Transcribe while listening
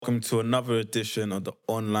Welcome to another edition of the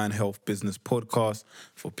Online Health Business Podcast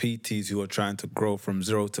for PTs who are trying to grow from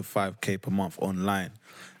 0 to 5K per month online.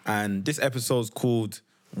 And this episode is called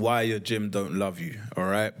Why Your Gym Don't Love You, all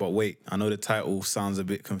right? But wait, I know the title sounds a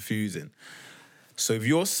bit confusing. So if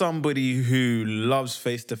you're somebody who loves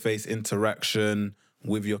face-to-face interaction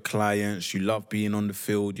with your clients, you love being on the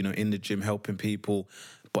field, in the gym helping people,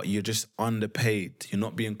 but you're just underpaid, you're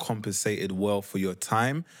not being compensated well for your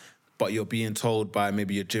time, but you're being told by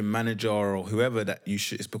maybe your gym manager or whoever that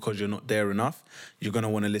it's because you're not there enough, you're going to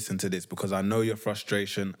want to listen to this because I know your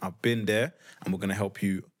frustration. I've been there and we're going to help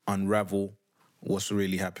you unravel what's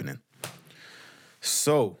really happening.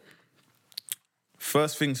 So,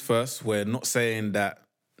 first things first, we're not saying that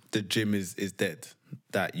the gym is dead,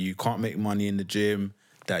 that you can't make money in the gym,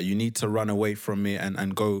 that you need to run away from it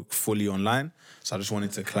and go fully online. So I just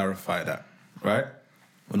wanted to clarify that, right?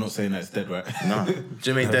 We're not saying that it's dead, right? No,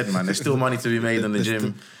 gym ain't dead, man. There's still money to be made in the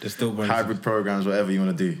gym. There's still money. Hybrid programs, whatever you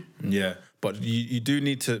want to do. Yeah, but you do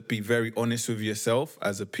need to be very honest with yourself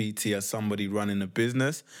as a PT, as somebody running a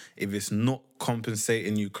business. If it's not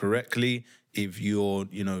compensating you correctly, if you're,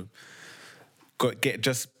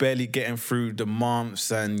 just barely getting through the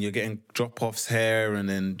months and you're getting drop-offs here and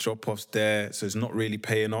then drop-offs there, so it's not really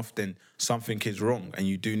paying off, then something is wrong and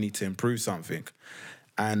you do need to improve something.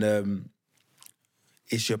 And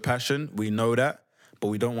it's your passion, we know that, but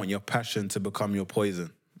we don't want your passion to become your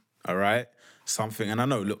poison, all right? And I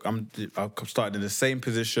know, look, I've started in the same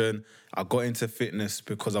position. I got into fitness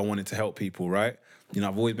because I wanted to help people, right?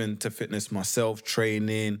 I've always been into fitness myself,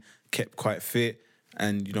 training, kept quite fit,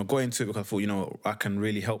 and, got into it because I thought, I can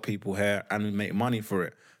really help people here and make money for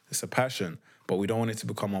it. It's a passion, but we don't want it to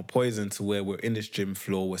become our poison to where we're in this gym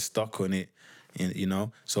floor, we're stuck on it,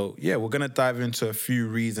 So, yeah, we're going to dive into a few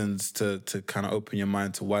reasons to kind of open your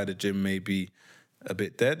mind to why the gym may be a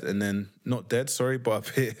bit dead, and then not dead, sorry, but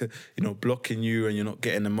a bit, blocking you and you're not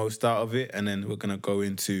getting the most out of it. And then we're going to go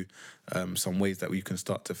into some ways that we can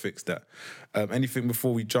start to fix that. Anything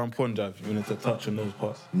before we jump on, Jav? You wanted to touch on those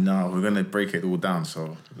parts? No, we're going to break it all down,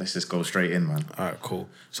 so let's just go straight in, man. All right, cool.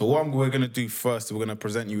 So what we're going to do first, we're going to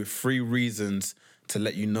present you with 3 reasons to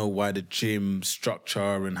let you know why the gym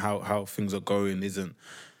structure and how things are going isn't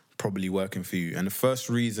probably working for you. And the first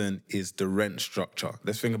reason is the rent structure.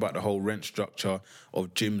 Let's think about the whole rent structure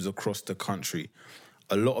of gyms across the country.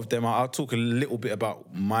 A lot of them, I'll talk a little bit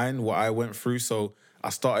about mine, what I went through. So I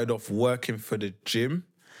started off working for the gym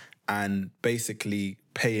and basically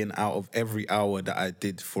paying out of every hour that I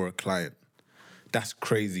did for a client. That's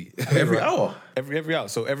crazy. Every hour? Every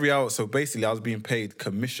hour. So basically I was being paid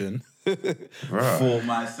commission for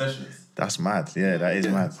my sessions. That's mad. Yeah, that is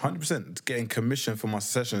mad. 100% getting commission for my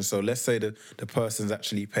sessions. So let's say the person's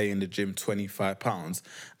actually paying the gym £25,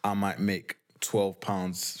 I might make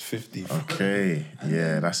 £12.50. Okay,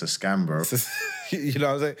 yeah, that's a scam, bro. You know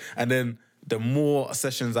what I'm saying? And then the more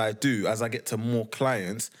sessions I do, as I get to more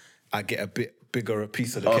clients, I get a bit bigger a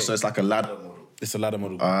piece of the cake. So it's like a ladder model. It's a ladder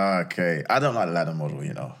model. Okay, I don't like the ladder model,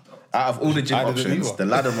 Out of all the gym options, the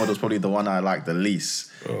ladder model is probably the one I like the least.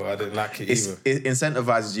 Oh, I didn't like it either. It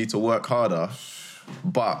incentivizes you to work harder,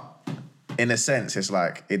 but in a sense, it's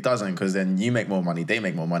like, it doesn't, because then you make more money, they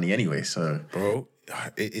make more money anyway, so... Bro,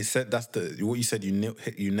 it said what you said,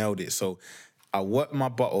 you nailed it. So I worked my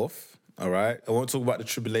butt off, all right? I won't talk about the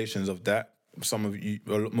tribulations of that.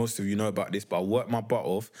 Most of you know about this, but I worked my butt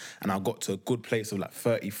off and I got to a good place of like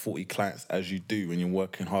 30, 40 clients, as you do when you're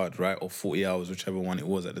working hard, right? Or 40 hours, whichever one it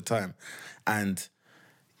was at the time. And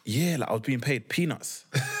yeah, I was being paid peanuts.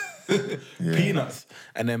 Peanuts.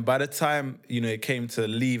 And then by the time, it came to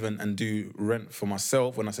leave and do rent for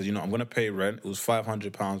myself, when I said, I'm going to pay rent, it was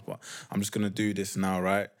 £500, but I'm just going to do this now,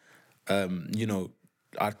 right?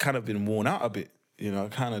 I'd kind of been worn out a bit.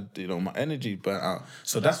 My energy burnt out.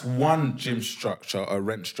 So that's one gym structure, a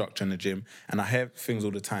rent structure in the gym. And I hear things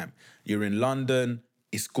all the time. You're in London,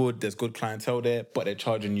 it's good, there's good clientele there, but they're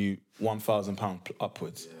charging you £1,000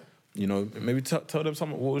 upwards. Yeah. Maybe tell them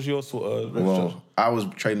something. What was your sort of rent structure? I was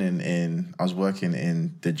working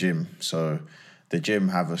in the gym. So the gym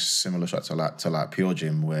have a similar structure to Pure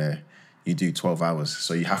Gym where you do 12 hours.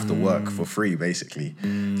 So you have to work for free, basically.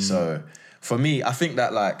 So for me, I think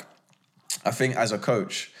as a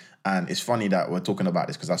coach, and it's funny that we're talking about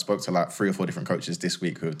this because I spoke to 3 or 4 different coaches this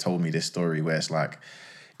week who have told me this story where it's like,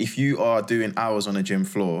 if you are doing hours on a gym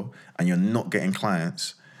floor and you're not getting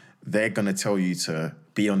clients, they're going to tell you to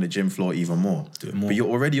be on the gym floor even more. Do it more. But you're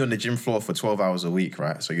already on the gym floor for 12 hours a week,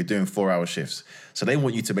 right? So you're doing 4-hour shifts. So they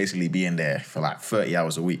want you to basically be in there for 30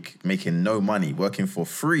 hours a week, making no money, working for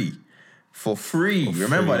free.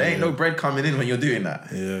 Remember, there ain't no bread coming in when you're doing that.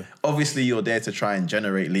 Yeah. Obviously, you're there to try and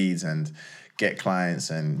generate leads and get clients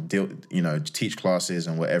and deal, teach classes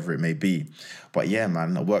and whatever it may be. But yeah,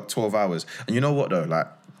 man, I work 12 hours. And you know what though? Like,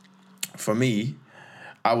 for me,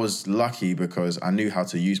 I was lucky because I knew how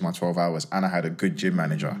to use my 12 hours and I had a good gym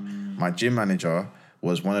manager. My gym manager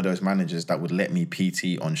was one of those managers that would let me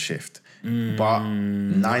PT on shift. But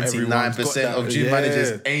 99% of gym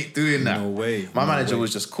managers ain't doing that. No way. My manager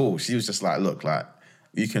was just cool. She was just like, look, like,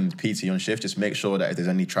 you can PT on shift. Just make sure that if there's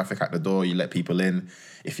any traffic at the door, you let people in.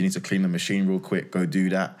 If you need to clean the machine real quick, go do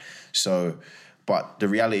that. So, but the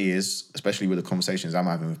reality is, especially with the conversations I'm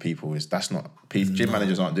having with people, is that's not, gym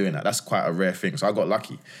managers aren't doing that. That's quite a rare thing. So I got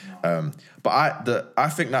lucky. But I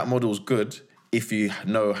think that model's good if you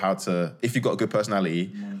know how to, if you've got a good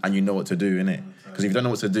personality and you know what to do, innit? Because if you don't know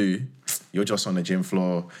what to do, you're just on the gym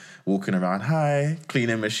floor, walking around,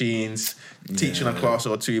 cleaning machines, teaching a class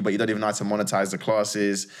or two, but you don't even know how to monetize the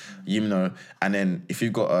classes, And then if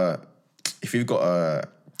you've got a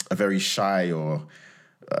very shy or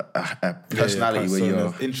a personality where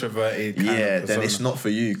you're introverted, then it's not for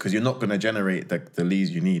you, because you're not going to generate the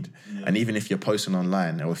leads you need. And even if you're posting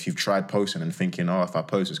online, or if you've tried posting and thinking, if I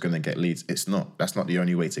post, it's going to get leads, it's not. That's not the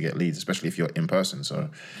only way to get leads, especially if you're in person. So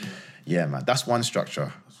yeah, man, that's one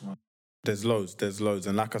structure. There's loads.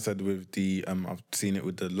 And like I said, with the, I've seen it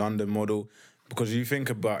with the London model, because you think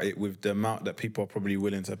about it, with the amount that people are probably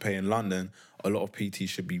willing to pay in London, a lot of PT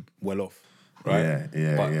should be well off, right?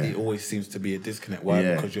 But it always seems to be a disconnect.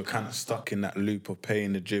 Why? Because you're kind of stuck in that loop of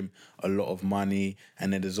paying the gym a lot of money,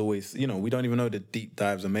 and then there's always, we don't even know the deep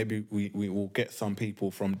dives, and maybe we will get some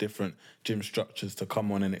people from different gym structures to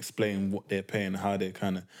come on and explain what they're paying, how they're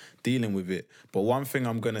kind of dealing with it. But one thing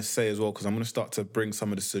I'm going to say as well, because I'm going to start to bring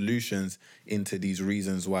some of the solutions into these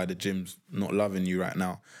reasons why the gym's not loving you right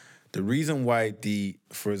now. The reason why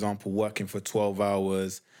for example, working for 12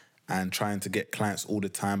 hours and trying to get clients all the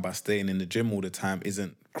time by staying in the gym all the time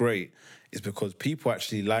isn't great is because people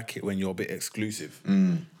actually like it when you're a bit exclusive.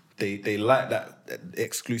 They like that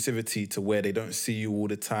exclusivity to where they don't see you all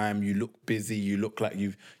the time. You look busy. You look like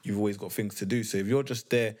you've always got things to do. So if you're just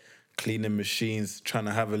there cleaning machines, trying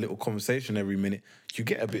to have a little conversation every minute, you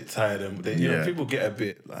get a bit tired. And people get a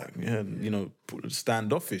bit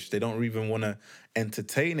standoffish. They don't even want to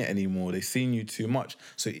entertain it anymore. They've seen you too much.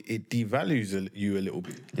 So it devalues you a little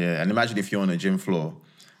bit. Yeah, and imagine if you're on a gym floor,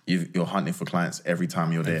 you're hunting for clients every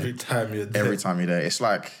time you're there. Every time you're there. It's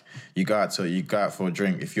like you go out for a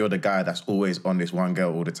drink. If you're the guy that's always on this one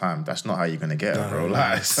girl all the time, that's not how you're gonna get her, bro.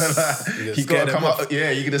 You gotta come up.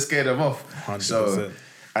 Yeah, you're gonna scare them off. 100%. So,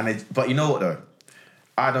 but you know what though?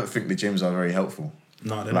 I don't think the gyms are very helpful.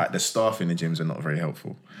 No, the staff in the gyms are not very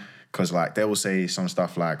helpful, because they will say some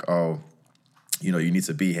stuff like, you need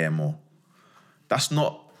to be here more. That's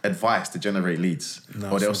not advice to generate leads.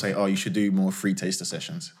 Or they'll say, you should do more free taster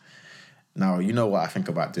sessions. Now, you know what I think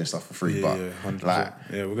about doing stuff for free, but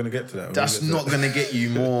 100%. We're going to get to that. That's not going to get you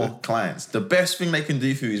more clients. The best thing they can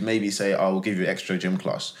do for you is maybe say, we'll give you extra gym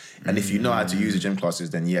class. And if you know how to use the gym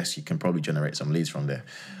classes, then yes, you can probably generate some leads from there.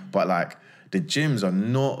 But the gyms are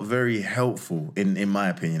not very helpful, in my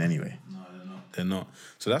opinion anyway. No, they're not.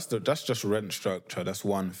 So that's just rent structure. That's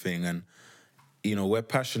one thing. And, we're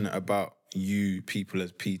passionate about you people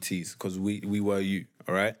as PTs, because we were you,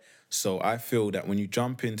 all right? So I feel that when you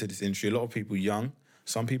jump into this industry, a lot of people young,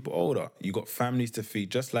 some people older, you got families to feed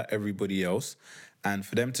just like everybody else. And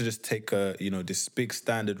for them to just take this big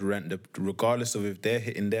standard rent, regardless of if they're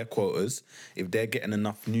hitting their quotas, if they're getting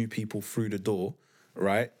enough new people through the door,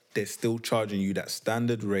 right, they're still charging you that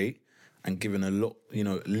standard rate and giving a lot,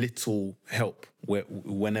 little help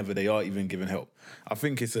whenever they are even giving help. I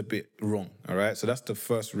think it's a bit wrong, all right? So that's the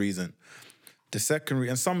first reason. The second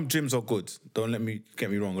reason, and some gyms are good, don't get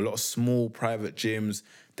me wrong. A lot of small private gyms,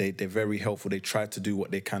 they're very helpful. They try to do what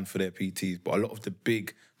they can for their PTs. But a lot of the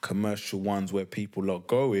big commercial ones where people are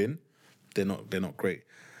going, they're not great.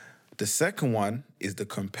 The second one is the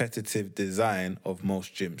competitive design of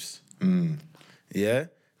most gyms. Yeah?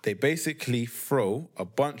 They basically throw a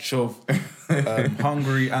bunch of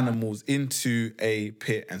hungry animals into a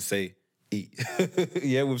pit and say, eat.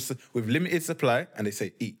 with limited supply, and they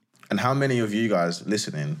say, eat. And how many of you guys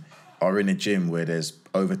listening are in a gym where there's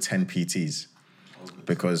over 10 PTs?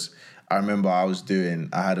 Because I remember I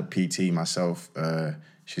had a PT myself.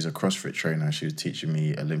 She's a CrossFit trainer. She was teaching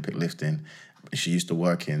me Olympic lifting. She used to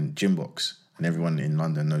work in Gymbox. And everyone in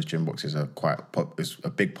London knows Gymbox is it's a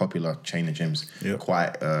big popular chain of gyms. Yep.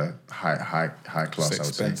 Quite high class, I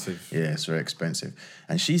would say. Yeah, it's very expensive.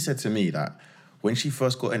 And she said to me that when she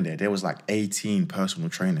first got in there was 18 personal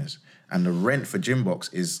trainers. And the rent for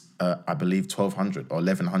Gymbox is, I believe, £1,200 or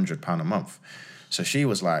 £1,100 a month. So she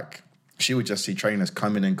was she would just see trainers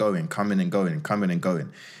coming and going.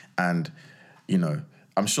 And you know,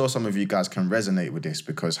 I'm sure some of you guys can resonate with this,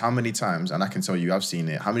 because how many times, and I can tell you I've seen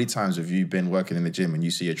it, how many times have you been working in the gym and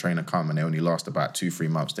you see a trainer come and they only last about 2-3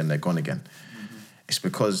 months, then they're gone again? It's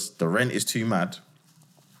because the rent is too mad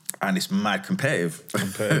and it's mad competitive.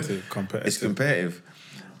 Competitive. It's competitive.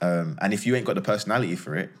 And if you ain't got the personality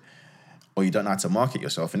for it, or you don't know how to market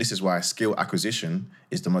yourself, and this is why skill acquisition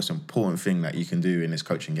is the most important thing that you can do in this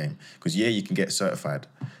coaching game. Because yeah, you can get certified,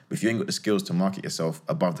 but if you ain't got the skills to market yourself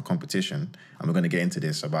above the competition, and we're going to get into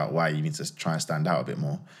this about why you need to try and stand out a bit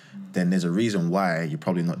more, then there's a reason why you're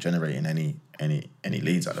probably not generating any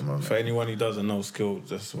leads at the moment. For anyone who doesn't know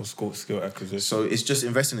that's what's called skill acquisition. So it's just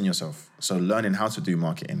investing in yourself. So learning how to do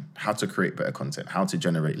marketing, how to create better content, how to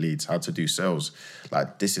generate leads, how to do sales.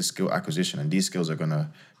 Like, this is skill acquisition, and these skills are going to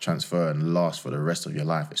transfer and last for the rest of your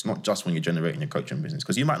life. It's not just when you're generating your coaching business,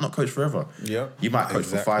 because you might not coach forever. Yeah, you might coach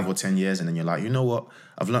for 5 or 10 years, and then you're like, you know what?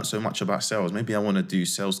 I've learned so much about sales. Maybe I want to do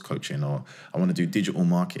sales coaching, or I want to do digital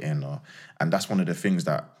marketing, and that's one of the things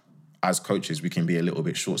that, as coaches, we can be a little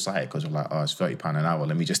bit short-sighted, because we're like, oh, it's £30 an hour.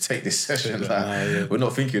 Let me just take this session. We're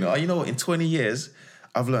not thinking, oh, you know what? In 20 years,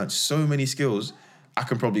 I've learned so many skills. I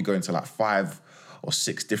can probably go into like 5 or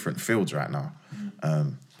 6 different fields right now.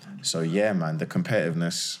 So yeah, man, the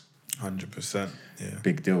competitiveness. 100%. Yeah.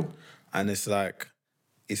 Big deal. And it's like,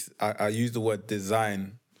 I use the word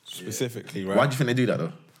design specifically, right? Why do you think they do that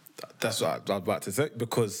though? That's what I was about to say,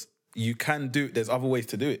 because you can there's other ways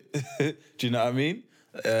to do it. Do you know what I mean?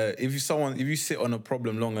 If you sit on a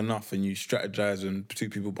problem long enough and you strategize and 2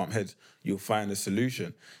 people bump heads, you'll find a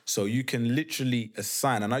solution. So you can literally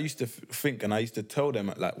assign. And I used to think, and I used to tell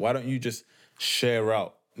them, like, why don't you just share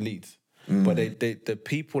out leads? But the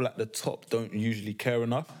people at the top don't usually care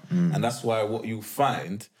enough. And that's why what you'll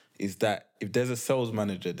find is that if there's a sales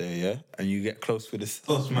manager there, yeah, and you get close with the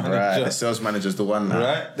sales manager. Right, the sales manager's the one now.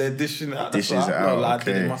 Right? They're dishing it out. Dishes it out, I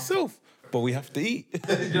did okay. it myself. But we have to eat.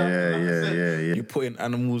 Yeah. You're putting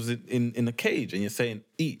animals in a cage and you're saying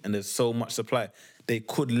eat, and there's so much supply. They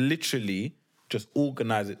could literally just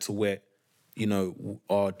organize it to where, you know,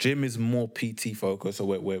 our gym is more PT focused, so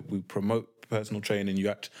where we promote personal training.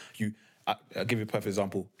 I'll give you a perfect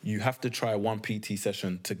example. You have to try one PT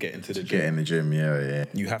session to get into the gym. Get in the gym, yeah.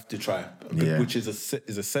 You have to try, which is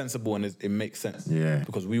a sensible, and it makes sense. Yeah.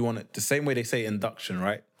 Because we want it the same way they say induction,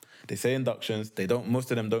 right? They say inductions.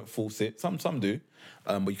 Most of them don't force it. Some do,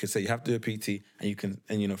 but you can say you have to do a PT,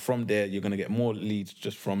 and from there you're gonna get more leads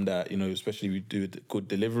just from that. You know, especially if you do good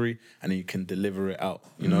delivery, and then you can deliver it out.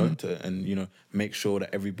 You know, make sure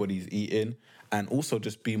that everybody's eating, and also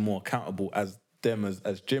just be more accountable as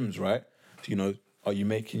gyms, right? You know, are you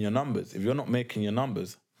making your numbers? If you're not making your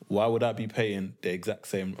numbers, why would I be paying the exact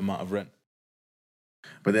same amount of rent?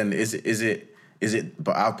 But then is it?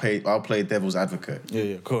 But I'll play devil's advocate.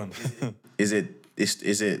 Yeah, go on. Is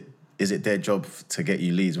it their job to get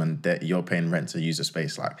you leads when you're paying rent to use the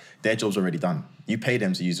space? Like, their job's already done. You pay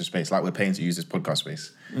them to use the space, like we're paying to use this podcast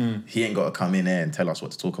space. He ain't got to come in there and tell us what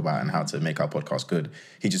to talk about and how to make our podcast good.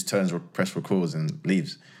 He just press records and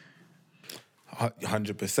leaves.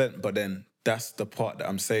 100%. But then that's the part that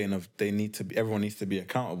I'm saying of everyone needs to be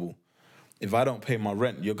accountable. If I don't pay my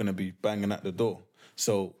rent, you're going to be banging at the door.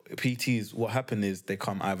 So PTs, what happened is they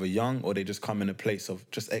come either young or they just come in a place of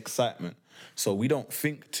just excitement. So we don't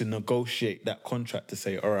think to negotiate that contract to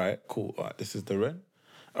say, all right, cool, all right, this is the rent.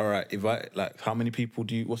 All right, how many people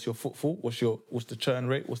what's your footfall? What's the churn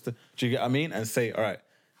rate? Do you get what I mean? And say, all right,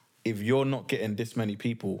 if you're not getting this many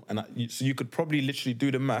people, so you could probably literally do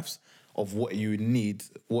the maths of what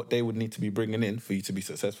they would need to be bringing in for you to be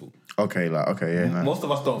successful. Okay, yeah. Most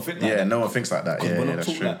of us don't think like that. Yeah, no one thinks like that. Yeah, we're not that's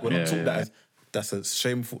taught true. We're not taught that as, that's a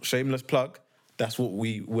shameless plug. That's what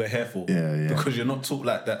we're here for. Yeah. Because you're not taught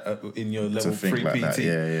like that in your level 3 like PT. That.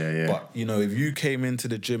 Yeah. But, if you came into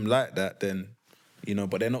the gym like that, then,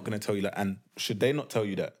 but they're not going to tell you that. And should they not tell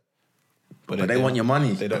you that? But they want your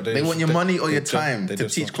money. They want your money or your time to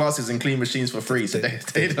teach classes and clean machines for free. So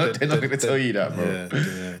they're not going to tell you that, bro.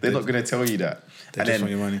 Yeah, they're not going to tell you that. They just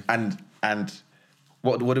want your money. And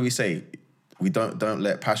what do we say? We don't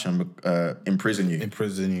let passion imprison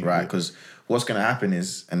you. Right? Because what's going to happen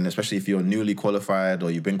is, and especially if you're newly qualified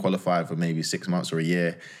or you've been qualified for maybe 6 months or a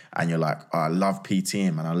year, and you're like, oh, I love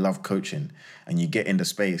PTing and I love coaching, and you get into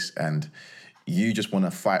space and you just want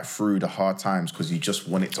to fight through the hard times because you just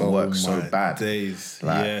want it to work so bad. Days.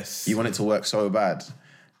 Like, yes. You want it to work so bad.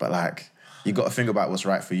 But like, you got to think about what's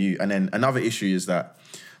right for you. And then another issue is that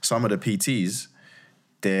some of the PTs,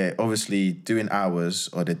 they're obviously doing hours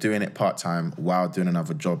or they're doing it part-time while doing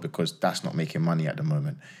another job because that's not making money at the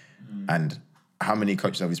moment. And how many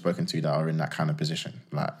coaches have you spoken to that are in that kind of position?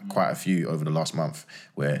 Like quite a few over the last month,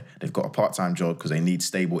 where they've got a part-time job because they need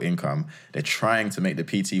stable income. They're trying to make the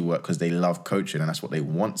PT work because they love coaching and that's what they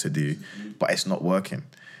want to do, but it's not working.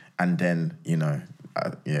 And then,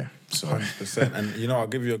 so 100%. And, I'll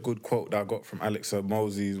give you a good quote that I got from Alex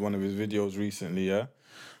Mosey's one of his videos recently, yeah?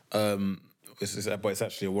 But it's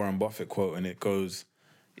actually a Warren Buffett quote, and it goes,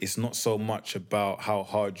 it's not so much about how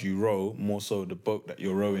hard you row, more so the boat that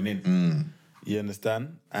you're rowing in. You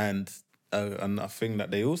understand? And a thing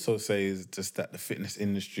that they also say is just that the fitness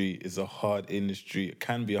industry is a hard industry. It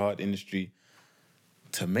can be a hard industry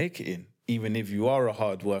to make it in, even if you are a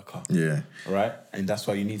hard worker. Yeah. Right? And that's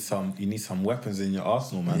why you need some weapons in your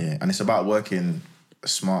arsenal, man. Yeah, and it's about working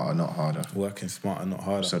smarter, not harder. Working smarter, not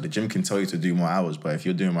harder. So the gym can tell you to do more hours, but if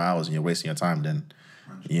you're doing more hours and you're wasting your time, then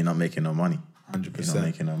you're not making no money. 100%. You're not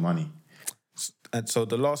making no money. And so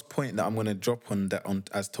the last point that I'm going to drop on that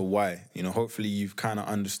as to why, hopefully you've kind of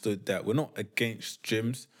understood that we're not against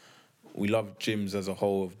gyms. We love gyms as a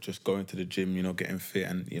whole, of just going to the gym, getting fit.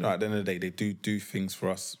 And, at the end of the day, they do things for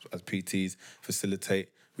us as PTs, facilitate.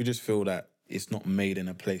 We just feel that it's not made in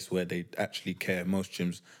a place where they actually care. Most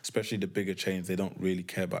gyms, especially the bigger chains, they don't really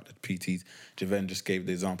care about the PTs. Javen just gave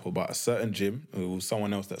the example about a certain gym. It was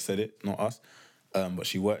someone else that said it, not us. But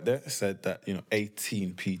she worked there, said that,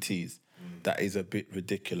 18 PTs. That is a bit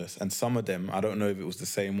ridiculous. And some of them, I don't know if it was the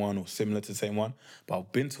same one or similar to the same one, but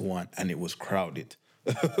I've been to one and it was crowded.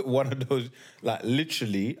 One of those, like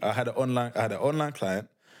literally, I had an online client.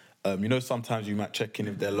 Sometimes you might check in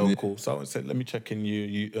if they're local. So I said, let me check in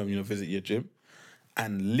you visit your gym.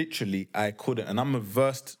 And literally, I couldn't. And I'm a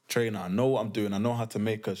versed trainer. I know what I'm doing. I know how to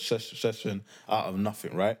make a session out of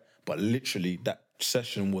nothing, right? But literally, that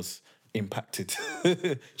session was impacted.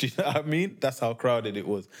 Do you know what I mean? That's how crowded it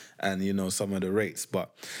was. And, some of the rates.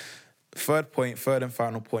 But third and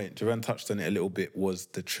final point, Javen touched on it a little bit, was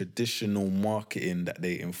the traditional marketing that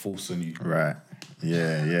they enforce on you. Right.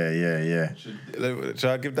 Yeah. Should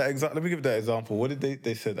I give that example? Let me give that example. What did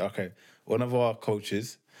they said? Okay, one of our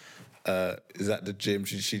coaches is at the gym.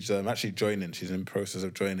 She's actually joining. She's in the process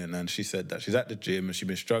of joining, and she said that she's at the gym and she's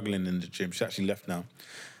been struggling in the gym. She's actually left now,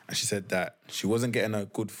 and she said that she wasn't getting a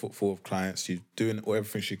good footfall of clients. She's doing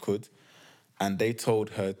everything she could, and they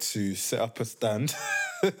told her to set up a stand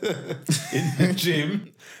in the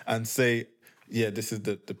gym and say, yeah, this is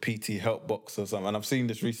the PT help box or something. And I've seen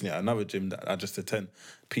this recently at another gym that I just attend,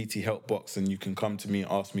 PT help box, and you can come to me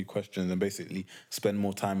and ask me questions and basically spend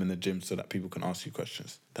more time in the gym so that people can ask you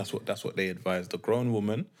questions. That's what they advised a grown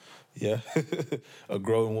woman, a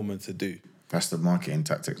grown woman to do. That's the marketing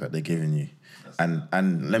tactics that they're giving you.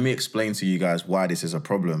 And let me explain to you guys why this is a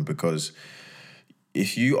problem, because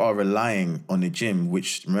if you are relying on the gym,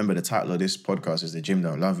 which, remember, the title of this podcast is The Gym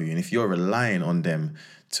Don't Love You, and if you're relying on them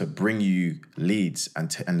to bring you leads and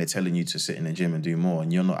they're telling you to sit in the gym and do more,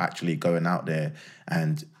 and you're not actually going out there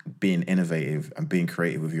and being innovative and being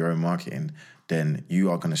creative with your own marketing, then you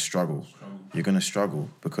are going to struggle. You're going to struggle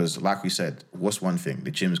because, like we said, what's one thing?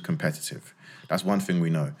 The gym's competitive. That's one thing we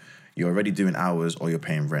know. You're already doing hours or you're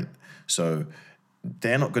paying rent. So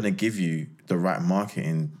they're not going to give you the right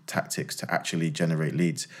marketing tactics to actually generate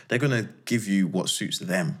leads. They're going to give you what suits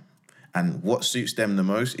them. And what suits them the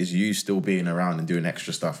most is you still being around and doing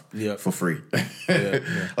extra stuff for free.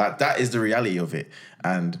 Like, that is the reality of it.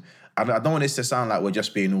 And I don't want this to sound like we're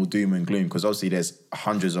just being all doom and gloom, because obviously there's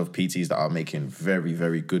hundreds of PTs that are making very,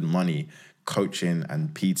 very good money coaching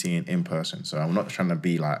and PTing in person. So I'm not trying to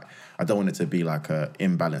be like, I don't want it to be like a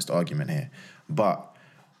imbalanced argument here. But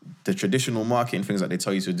the traditional marketing things that they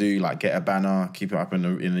tell you to do, like get a banner, keep it up in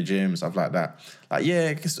the gym, stuff like that. Like, yeah,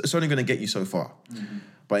 it's only going to get you so far. Mm-hmm.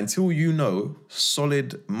 But until you know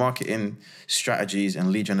solid marketing strategies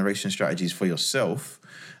and lead generation strategies for yourself,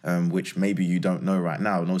 which maybe you don't know right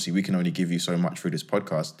now, and obviously we can only give you so much through this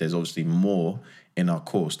podcast. There's obviously more in our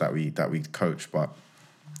course that we coach. But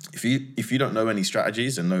if you don't know any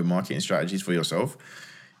strategies and no marketing strategies for yourself,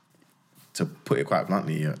 to put it quite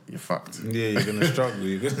bluntly, you're fucked. Yeah, you're gonna struggle.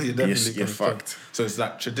 You're definitely you're fucked. So it's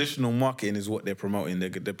like traditional marketing is what they're promoting.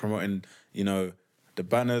 They're promoting, the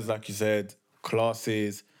banners, like you said,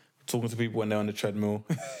 classes, talking to people when they're on the treadmill.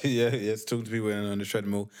 Talking to people when they're on the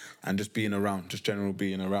treadmill, and just being around, just general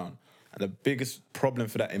being around. And the biggest problem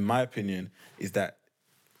for that, in my opinion, is that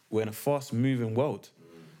we're in a fast-moving world.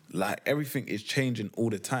 Like, everything is changing all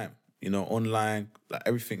the time. Online, like,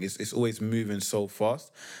 everything is always moving so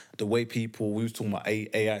fast. The way people, we was talking about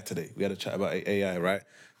AI today. We had a chat about AI, right?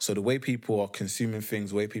 So the way people are consuming things,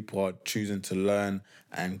 the way people are choosing to learn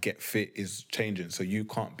and get fit is changing. So you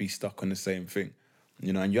can't be stuck on the same thing,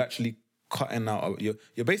 and you're actually cutting out,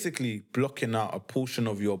 you're basically blocking out a portion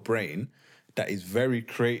of your brain that is very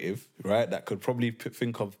creative, right? That could probably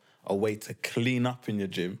think of a way to clean up in your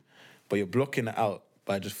gym, but you're blocking it out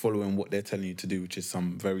by just following what they're telling you to do, which is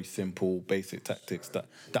some very simple, basic tactics that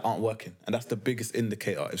aren't working. And that's the biggest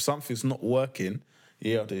indicator. If something's not working,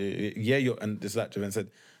 and it's like Javan said,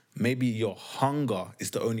 maybe your hunger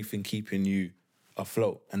is the only thing keeping you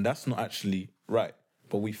afloat. And that's not actually right.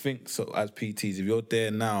 But we think, so as PTs, if you're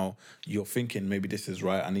there now, you're thinking maybe this is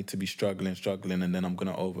right, I need to be struggling, and then I'm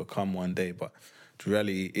going to overcome one day. But the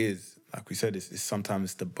reality is, like we said, it's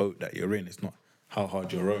sometimes the boat that you're in. It's not how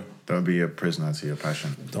hard you're rowing. Don't be a prisoner to your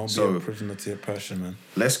passion. Don't be a prisoner to your passion, man.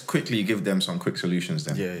 Let's quickly give them some quick solutions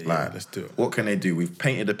then. Yeah, let's do it. What can they do? We've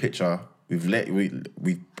painted a picture.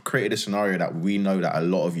 We've created a scenario that we know that a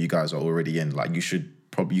lot of you guys are already in. Like you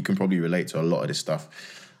can probably relate to a lot of this stuff.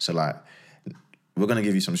 So like, we're going to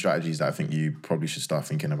give you some strategies that I think you probably should start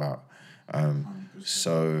thinking about.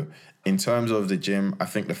 So in terms of the gym, I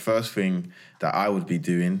think the first thing that I would be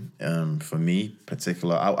doing, for me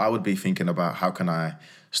particular, I would be thinking about how can I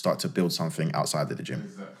start to build something outside of the gym.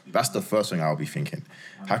 Exactly. That's the first thing I'll be thinking.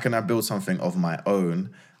 How can I build something of my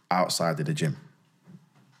own outside of the gym?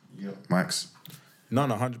 Yeah. Max? No,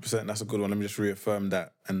 100%. That's a good one. Let me just reaffirm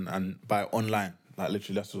that. And by online, like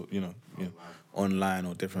literally that's what, online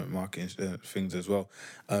or different marketing things as well.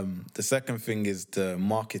 The second thing is the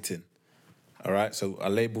marketing. All right, so I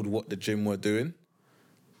labelled what the gym were doing.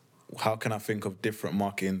 How can I think of different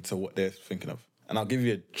marketing to what they're thinking of? And I'll give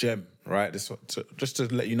you a gem, right? Just to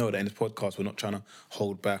let you know that in this podcast, we're not trying to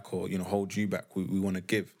hold back or hold you back. We want to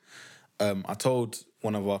give. I told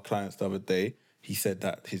one of our clients the other day, he said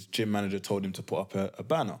that his gym manager told him to put up a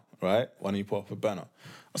banner, right? Why don't you put up a banner?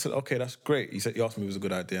 I said, okay, that's great. He asked me if it was a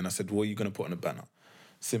good idea, and I said, what are you going to put on a banner?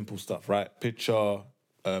 Simple stuff, right? Picture,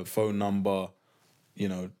 phone number,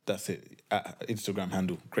 that's it. Instagram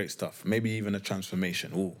handle, great stuff. Maybe even a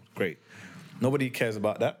transformation. Oh, great. Nobody cares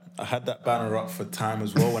about that. I had that banner up for time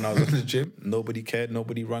as well when I was in the gym. Nobody cared.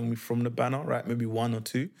 Nobody rang me from the banner, right? Maybe one or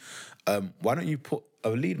two. Why don't you put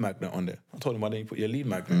a lead magnet on there? I told him, why don't you put your lead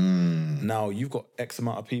magnet? Now you've got X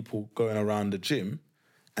amount of people going around the gym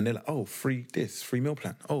and they're like, oh, free this, free meal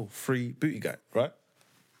plan. Oh, free booty guide, right?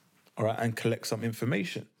 All right, and collect some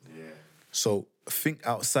information. Yeah. So think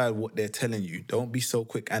outside what they're telling you. Don't be so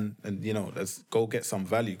quick and let's go get some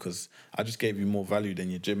value, because I just gave you more value than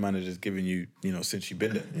your gym manager's giving you, since you've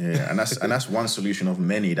been there. Yeah, and that's one solution of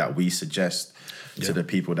many that we suggest to the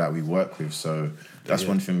people that we work with. So that's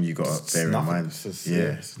one thing you got to bear in mind.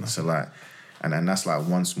 So like, and that's like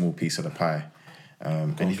one small piece of the pie.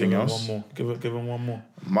 Anything else? One more. Give him one more.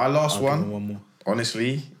 My last one,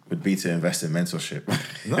 honestly, would be to invest in mentorship.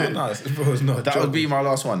 No, that would be my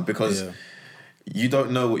last one, because you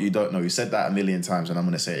don't know what you don't know. You said that a million times, and I'm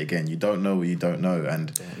going to say it again. You don't know what you don't know.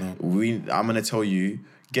 And I'm going to tell you,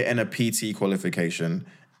 getting a PT qualification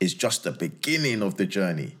is just the beginning of the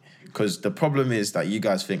journey. Because the problem is that you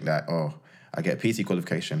guys think that, I get a PT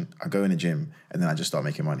qualification, I go in the gym, and then I just start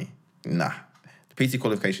making money. Nah. The PT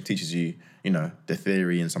qualification teaches you, the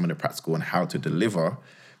theory and some of the practical and how to deliver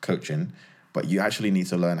coaching, but you actually need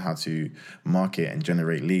to learn how to market and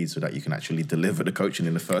generate leads so that you can actually deliver the coaching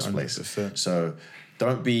in the first place. 100%. So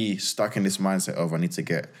don't be stuck in this mindset of I need to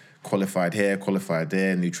get qualified here, qualified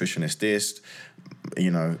there, nutritionist this,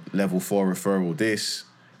 level 4 referral this,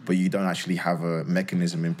 but you don't actually have a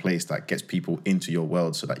mechanism in place that gets people into your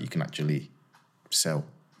world so that you can actually sell.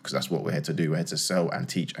 Because that's what we're here to do. We're here to sell and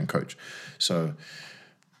teach and coach. So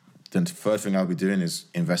the third thing I'll be doing is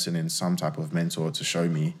investing in some type of mentor to show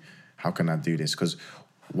me how can I do this. Because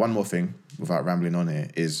one more thing, without rambling on here,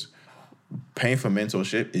 is paying for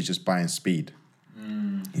mentorship is just buying speed.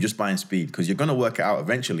 You're just buying speed, because you're going to work it out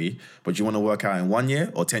eventually, but you want to work out in 1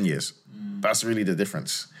 year or 10 years. That's really the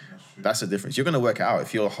difference. That's the difference. You're going to work it out.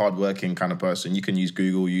 If you're a hardworking kind of person, you can use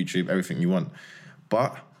Google, YouTube, everything you want.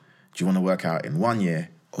 But do you want to work out in 1 year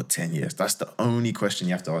or 10 years? That's the only question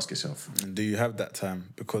you have to ask yourself. And do you have that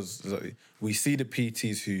time? Because we see the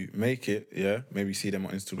PTs who make it, yeah? Maybe see them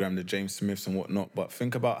on Instagram, the James Smiths and whatnot, but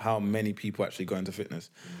think about how many people actually go into fitness.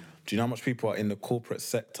 Do you know how much people are in the corporate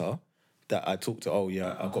sector that I talk to? Oh,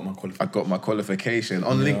 yeah, I got my qualification.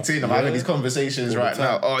 On LinkedIn, I'm having these conversations right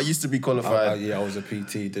now. Oh, I used to be qualified. I was a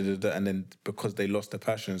PT, and then because they lost their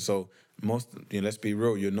passion. So let's be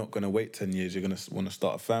real, you're not going to wait 10 years. You're going to want to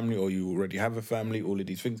start a family, or you already have a family, all of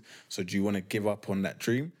these things. So do you want to give up on that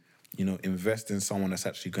dream? Invest in someone that's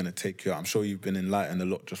actually going to take you out. I'm sure you've been enlightened a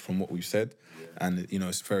lot just from what we've said. Yeah. And,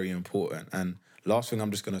 it's very important. And last thing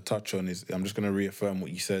I'm just going to touch on is I'm just going to reaffirm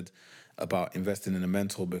what you said about investing in a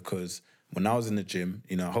mentor, because when I was in the gym,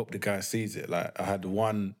 I hope the guy sees it. Like, I had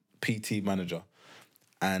one PT manager,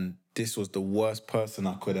 and this was the worst person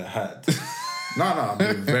I could have had. No, I'm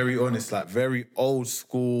being very honest. Like very old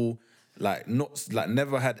school. Like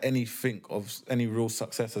never had anything of any real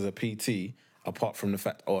success as a PT apart from the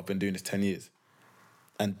fact, I've been doing this 10 years.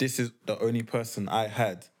 And this is the only person I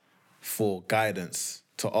had for guidance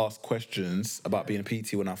to ask questions about being a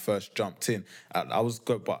PT when I first jumped in. I was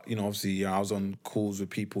good, but obviously, I was on calls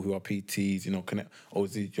with people who are PTs. Connect. Oh,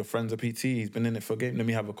 is your friend's a PT? He's been in it for a game. Let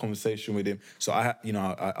me have a conversation with him. So I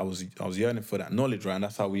was yearning for that knowledge, right? And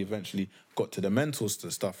that's how we eventually got to the mental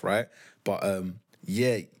stuff, right? But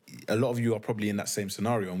a lot of you are probably in that same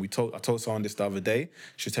scenario. And I told someone this the other day.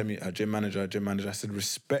 She was telling me her gym manager. I said,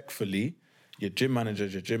 respectfully, your gym manager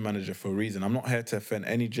is your gym manager for a reason. I'm not here to offend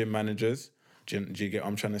any gym managers. Do you get what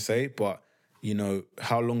I'm trying to say? But,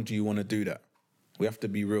 how long do you want to do that? We have to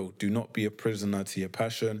be real. Do not be a prisoner to your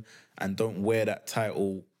passion, and don't wear that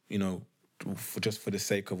title, just for the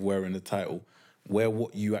sake of wearing the title. Wear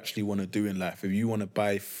what you actually want to do in life. If you want to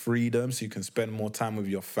buy freedom so you can spend more time with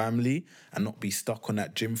your family and not be stuck on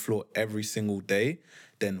that gym floor every single day,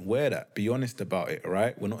 then wear that. Be honest about it,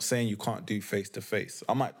 right? We're not saying you can't do face-to-face.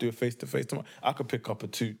 I might do a face-to-face tomorrow. I could pick up a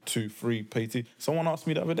 2-3 PT. Someone asked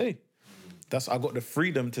me the other day. I got the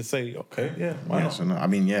freedom to say, okay, yeah, why not? So no,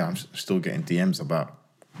 I'm still getting DMs about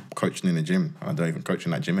coaching in the gym. I don't even coach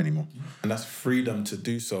in that gym anymore. And that's freedom to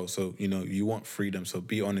do so. So, you want freedom, so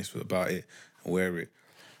be honest about it and wear it.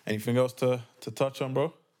 Anything else to touch on,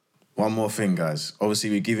 bro? One more thing, guys. Obviously,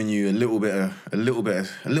 we've given you a little bit of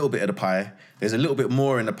the pie. There's a little bit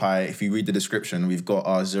more in the pie. If you read the description, we've got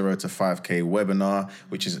our 0 to 5K webinar,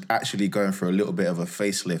 which is actually going for a little bit of a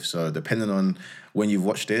facelift. So depending on when you've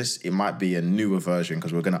watched this, it might be a newer version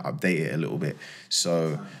because we're going to update it a little bit.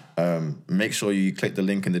 So make sure you click the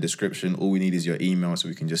link in the description. All we need is your email so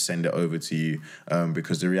we can just send it over to you,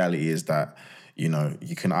 because the reality is that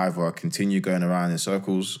you can either continue going around in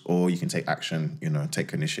circles or you can take action,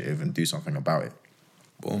 take initiative and do something about it.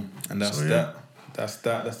 Boom. And that's that. That's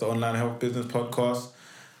the Online Health Business Podcast.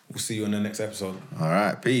 We'll see you in the next episode. All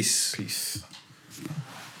right. Peace. Peace.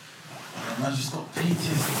 Man, I just got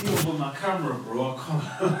PTSD over my camera, bro.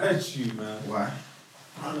 I can't let you, man. Why?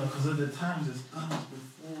 I don't know, because of the times it's done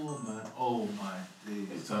before, man. Oh, my days.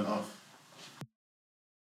 It's turned off.